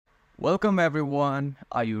Welcome everyone.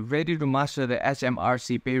 Are you ready to master the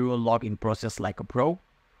HMRC Payroll login process like a pro?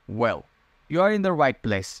 Well, you are in the right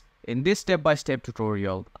place. In this step-by-step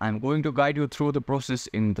tutorial, I'm going to guide you through the process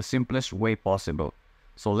in the simplest way possible.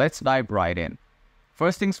 So let's dive right in.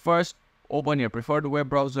 First things first, open your preferred web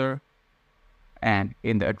browser and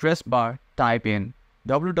in the address bar, type in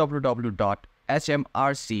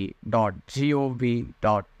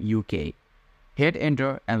www.hmrc.gov.uk. Hit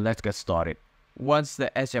enter and let's get started. Once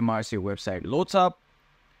the HMRC website loads up,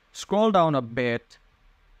 scroll down a bit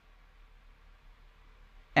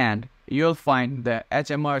and you'll find the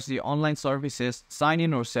HMRC Online Services Sign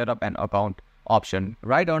In or Set Up an Account option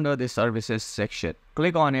right under the Services section.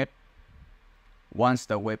 Click on it. Once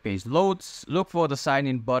the web page loads, look for the Sign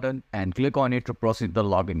In button and click on it to proceed the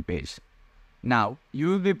login page. Now, you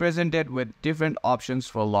will be presented with different options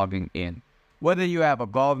for logging in. Whether you have a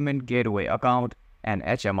government gateway account, an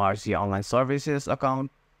HMRC Online Services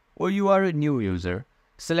account, or you are a new user,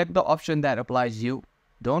 select the option that applies you.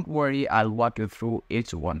 Don't worry, I'll walk you through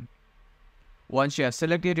each one. Once you have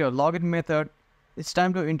selected your login method, it's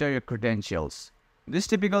time to enter your credentials. This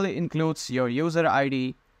typically includes your user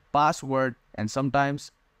ID, password, and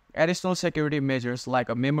sometimes additional security measures like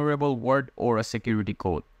a memorable word or a security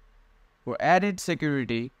code. For added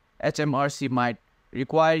security, HMRC might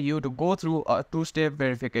require you to go through a two-step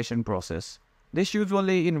verification process. This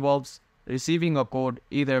usually involves receiving a code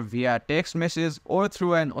either via text message or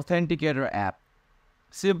through an authenticator app.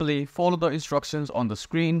 Simply follow the instructions on the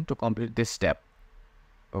screen to complete this step.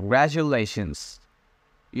 Congratulations!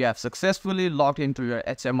 You have successfully logged into your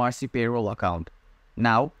HMRC Payroll account.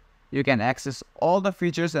 Now, you can access all the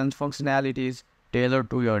features and functionalities tailored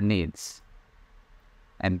to your needs.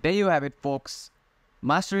 And there you have it, folks.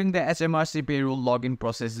 Mastering the HMRC Payroll login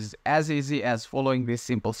process is as easy as following these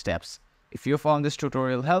simple steps. If you found this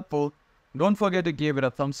tutorial helpful, don't forget to give it a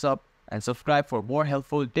thumbs up and subscribe for more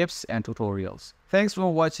helpful tips and tutorials. Thanks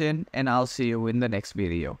for watching and I'll see you in the next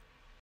video.